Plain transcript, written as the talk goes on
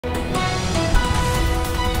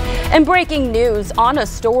And breaking news on a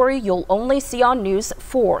story you'll only see on News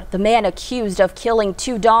 4. The man accused of killing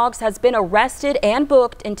 2 dogs has been arrested and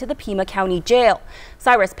booked into the Pima County Jail.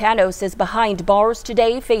 Cyrus Panos is behind bars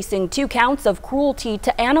today, facing 2 counts of cruelty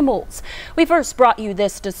to animals. We first brought you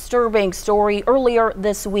this disturbing story earlier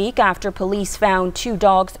this week after police found 2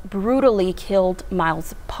 dogs brutally killed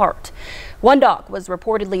miles apart. One dog was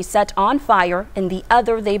reportedly set on fire and the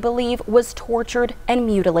other, they believe, was tortured and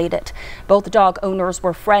mutilated. Both dog owners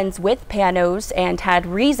were friends with Panos and had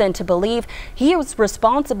reason to believe he was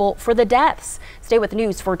responsible for the deaths. Stay with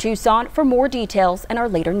News 4 Tucson for more details in our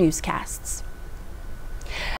later newscasts.